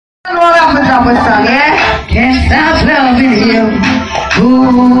sample song, yeah? Can't stop loving you.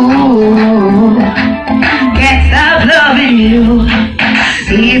 Ooh, can't stop loving you.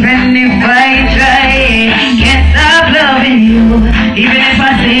 Even if I try, can't stop loving you. Even if I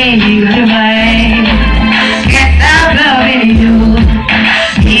say goodbye, can't stop loving you.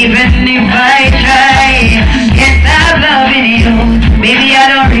 Even if I try, can't stop loving you. Baby, I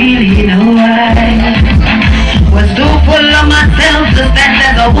don't really know why. Was too full of myself to stand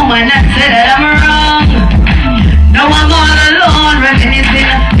as a woman and say that I'm wrong. Now I'm all alone,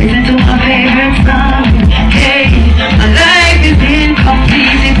 reminiscing, listen to my favorite song. Hey, my life is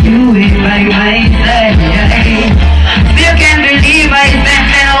incomplete if you ain't by my side. Still can't believe I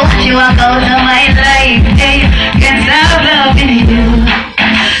stand and watch you walk out of my life. Hey, can't stop loving you.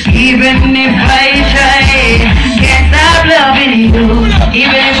 Even if I try, can't stop loving you.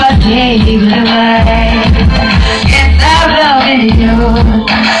 Even if I say goodbye, can't stop loving you.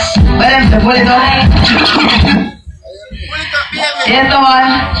 Well, I'm the bullet on. Yes, the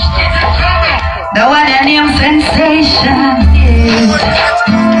one that named Sensation.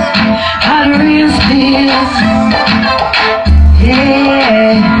 How the real Steele.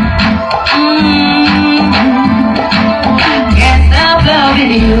 Yeah. Can't stop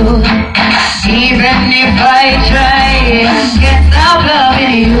loving you. Even if I try, can't stop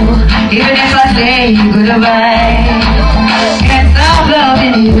loving you. Even if I say goodbye, can't stop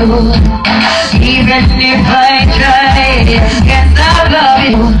loving you. Even if I try, can't stop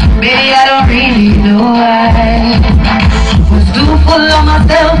loving you. Baby, I don't really know why. Was too full of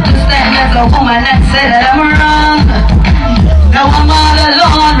myself to stand as a woman and say that I'm wrong. Now I'm all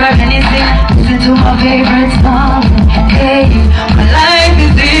alone, reminiscing, listen to my favorite song. Hey, my life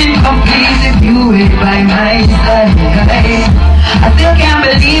is incomplete if you ain't by my side. I still can't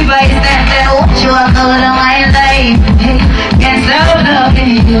believe I stand and watch you walk out of my life. Hey, can't stop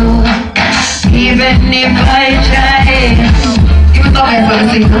loving you. Even if I try. Give me some hands for the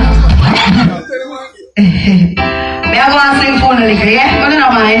singer. May I go and sing for the liquor, yeah? You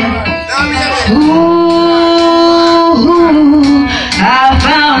don't mind? Ooh, I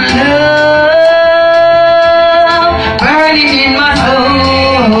found love burning in my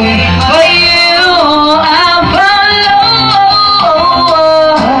soul. For you, I found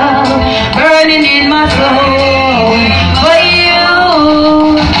love burning in my soul. For you,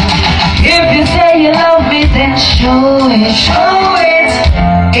 if you say you love me, then show it, show it.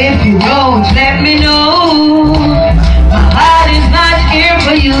 If you don't, let me know. My heart is not here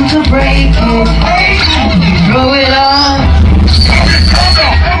for you to break it. You throw it on.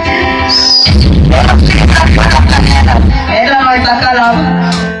 I don't know it's a color,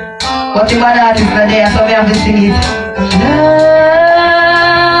 but the bad artist are there, so we have to sing it. Love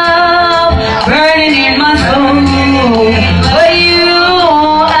burning in my soul. For you,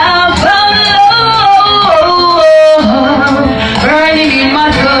 I found love burning in my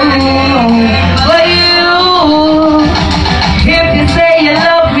soul. For you, if you say you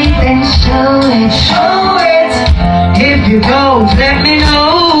love me, then show it, show it. If you don't, let me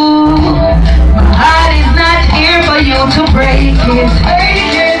know. My heart is not here for you to break it.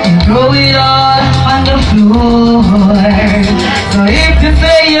 Throw it all on the floor. So if you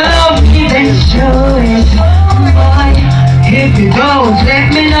say you love me, then show it. Boy, if you don't, let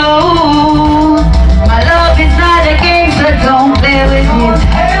me know. My love is not a game, so don't play with it.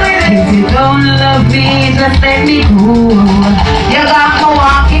 If you don't love me, just let me go. You got me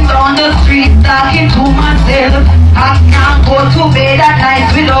walking down the street, talking to myself. I can't go to bed at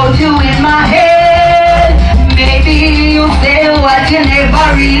night without you in my head. Maybe you say what you never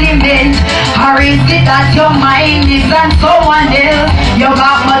really meant. Or is it that your mind is on someone else? You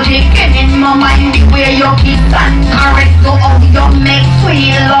got me thinking in my mind the way you kiss and caress. So how you make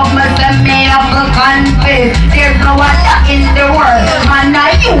sweet love me, say me have to confess. There's no other in the world, man, now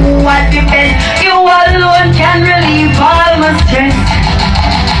you are the best. You alone can relieve all my stress.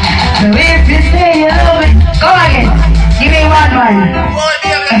 So if you say you love it, go again, give me one more.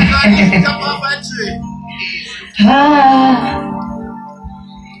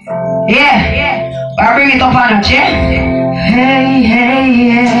 Yeah, I'll bring it up on a chair. Hey, hey,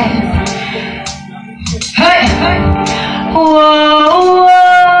 yeah. Hey, whoa, whoa.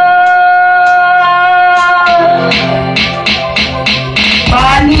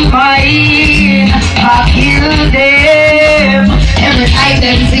 Funny mine, I kill them. Every time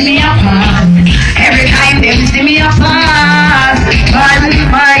they see me apart. Every time they see me apart. Funny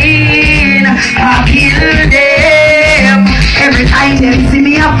mine, I kill them. Every time they see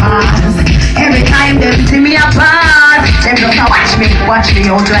me apart. Every time they see me apart. Them just watch me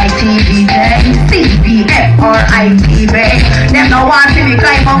out like TV. CBF. R.I.P. Them no want to me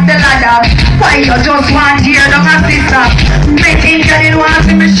climb up the ladder. Why you just want to hear them a sister? Me think you didn't want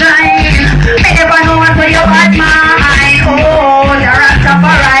to me shine. Me never know what you bad mind. Oh, the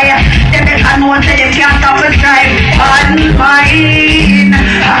Rastafari. Them make a know say them can't stop the strife. Bad mind,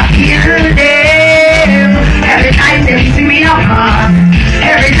 I kill them. Every time they see me apart.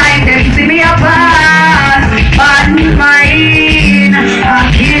 Every time they see me apart. Bad mind, I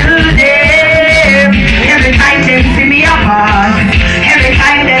kill them. Every time they see me apart. Every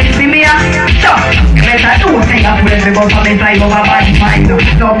time they see me apart. Better do say I put every bump on me fly over bad mind.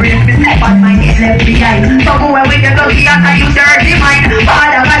 Don't bring me step on my head left behind. So go away with the lucky after you dirty mind.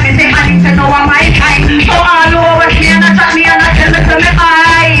 Father God me say I need to know I'm my kind. So all over me and I chat me and I tell me to me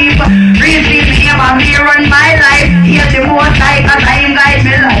hype. Receive me and me run my life. Hear the most like a time guide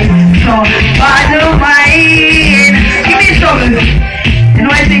me life. So bad mind. Give me trouble. You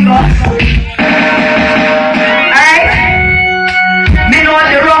know I think of. Alright? Me know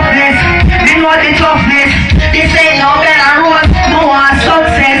the roughness. Me know the toughness. This ain't no better road. No one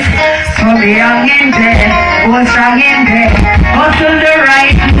success. So be young in there. Go strong in there. Hustle the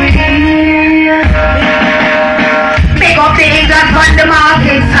right way. Pick up the exams on the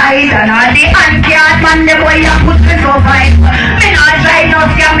market side. And all the uncared man, the boy you put me survive. Me not try no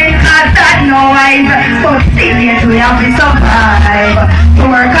scamming cause that no wife. But still yet we have to survive. To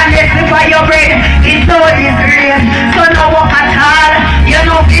work on this for your bread, it's so disgrace. So no work at all, you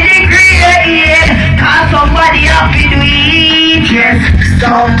know for the grade. Cause somebody have to do it, yes.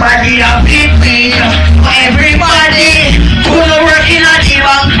 Somebody have to do it. Everybody who no work in a the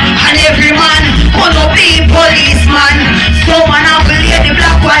bank. And every man who no be policeman. Someone have to lay the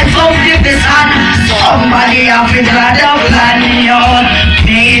black white so flip the sun. Somebody have to draw the plan, yo.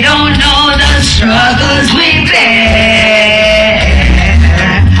 They don't know the struggles we bear.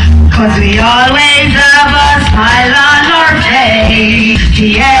 Cause we always have a smile on our face,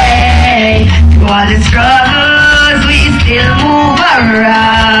 yeah. Through all the struggles we still move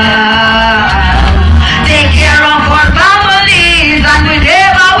around. Take care of our families and we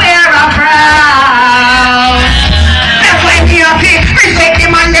never wear a frown. That's why we are here, respect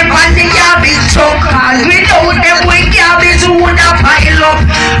them and them on the garbage truck. Cause without them we garbage woulda pile up.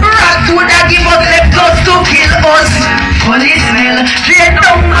 Rats woulda give us left us to kill us. Police smell, they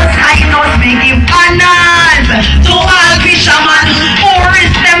don't sign us, we give banners to all fishermen who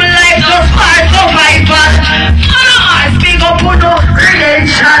risk them life just for survival. Manners, big up on no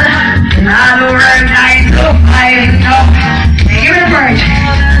credential. Now the right time to fight up. Give me the bird.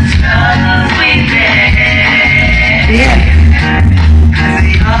 Yeah.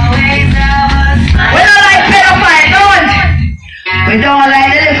 We don't like pedophile, don't. We don't like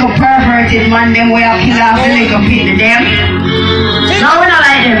the little perverted man, them way up kill off the little people, them. No, we don't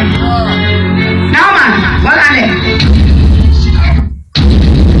like them. No, man, what on them?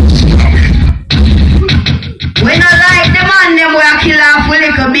 We don't like the man, them way up kill off the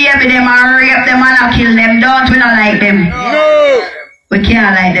little baby, them and rape them and kill them, don't we don't like them? No. We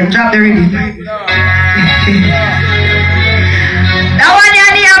can't like them, drop the ring. That one you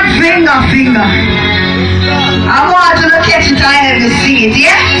need a finger. I want you to catch it and you see it,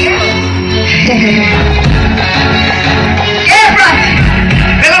 yeah? Yeah, bro.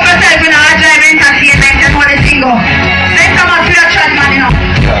 We're going to myself in our drive entertainment, that's what the thing go. Let's come on to the chat, man, you know.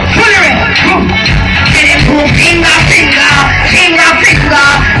 Fully ready. Get it through finger.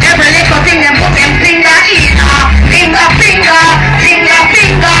 Every little thing, they put them finger in. Finger.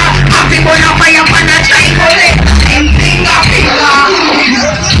 Happy going up fire on the try for it.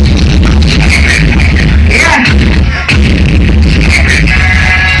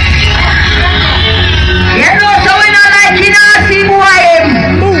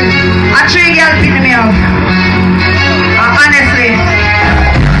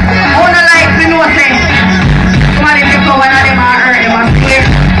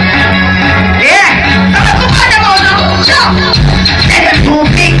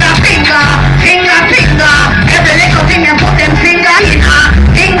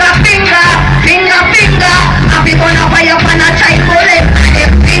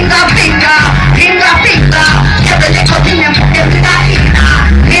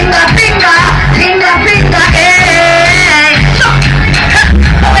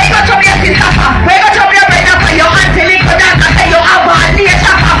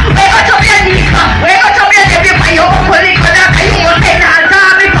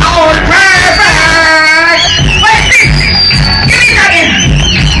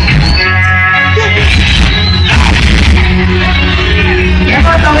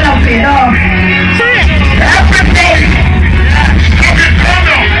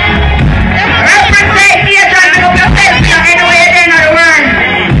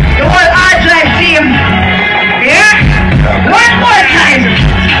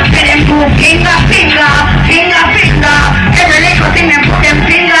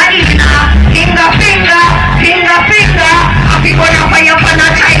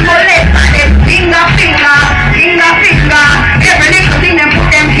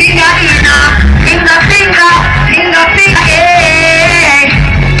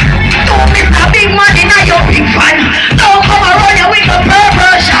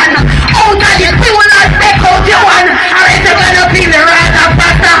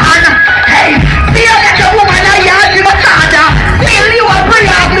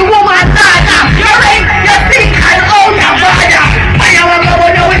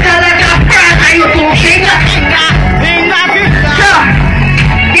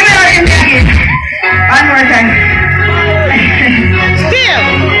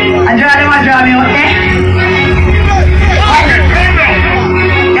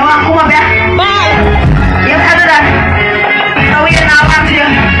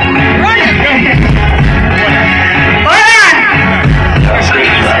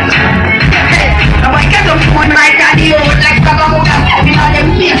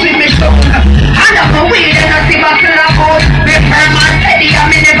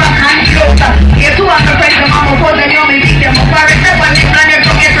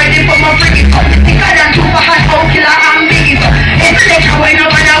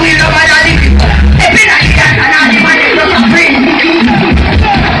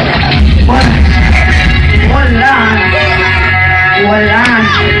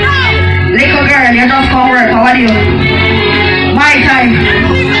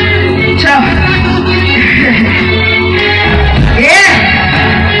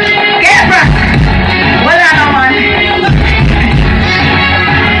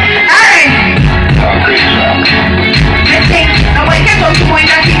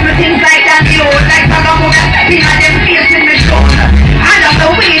 youth. Like Tagamo, stepping on them face in me shoes. And I'm the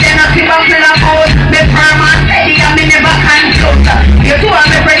weed and I see back to the house. Me firm and steady and me never confused. You two are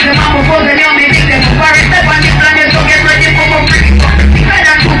my friends, and I'm supposed to know me big them. For a step on the planet, so get ready for my freak. Because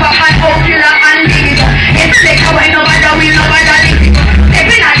I'm super fan, killer and big. It's like how I know about the wheel, nobody lick it.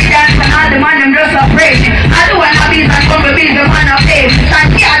 Stepping on the dance and all the man, them just afraid. I do want to be and come to build the man of faith. And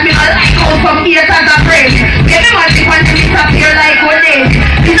he had me a like out from ears as a praise. Give me one thing when they disappear like one day.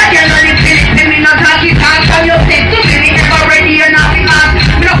 It's a girl on the finish, me not talk it out from your sex. To me, me never ready, you're not me off.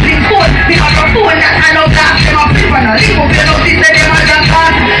 Me not playing phone, me not a phone that I know that. Them a flip on a leave up, you know, this and them a just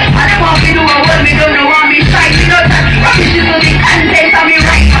pass. And them want me do a word, me don't know want me shine. Me not that rubbish is the content of me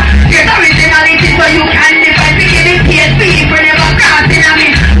right. Here's originality so you can define. Me give it PSP, if we never cross in a me.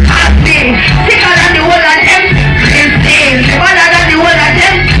 Pass me, sicker than the whole of them. Steele, better than the whole of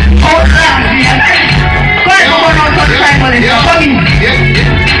them. Outlast me. Go ahead, come on out on time for this. Come in.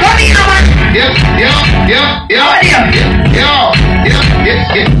 Come in, man.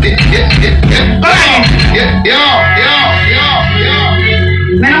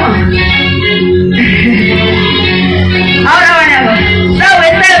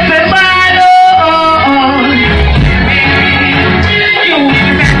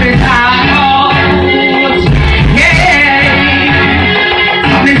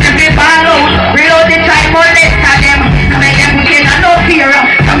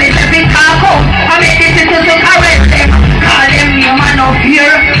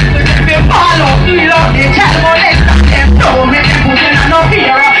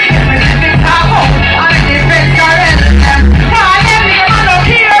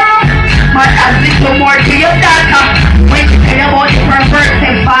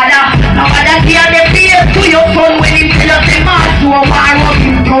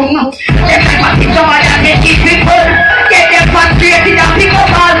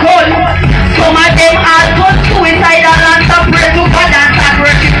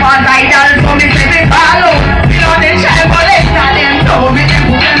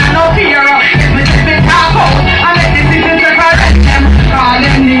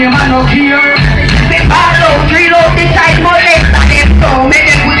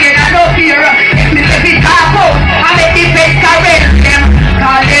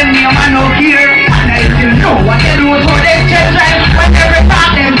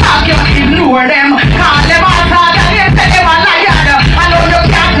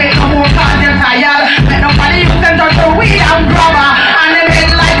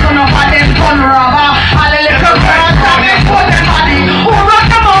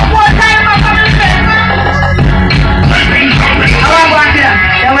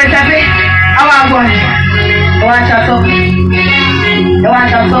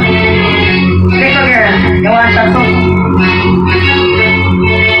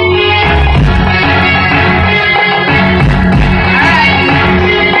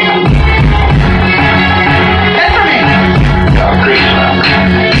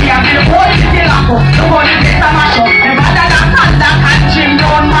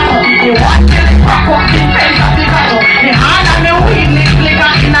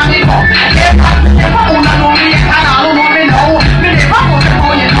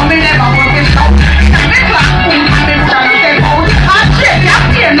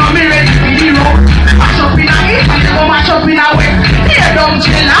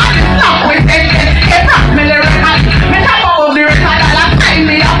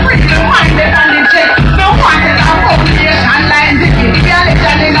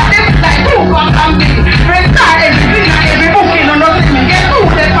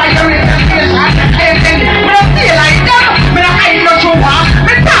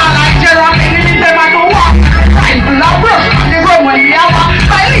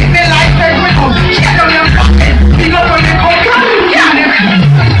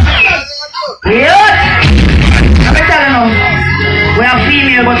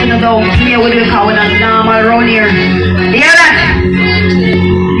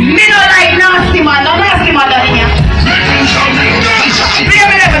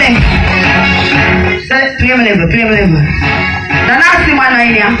 The nasty man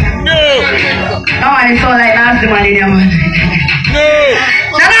in here. No. No one is so like nasty man in here, man. No.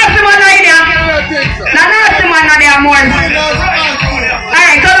 The nasty man in here. The nasty man in there more.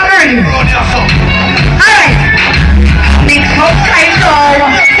 Alright, so I'm ready. Alright. Mix up, right, so.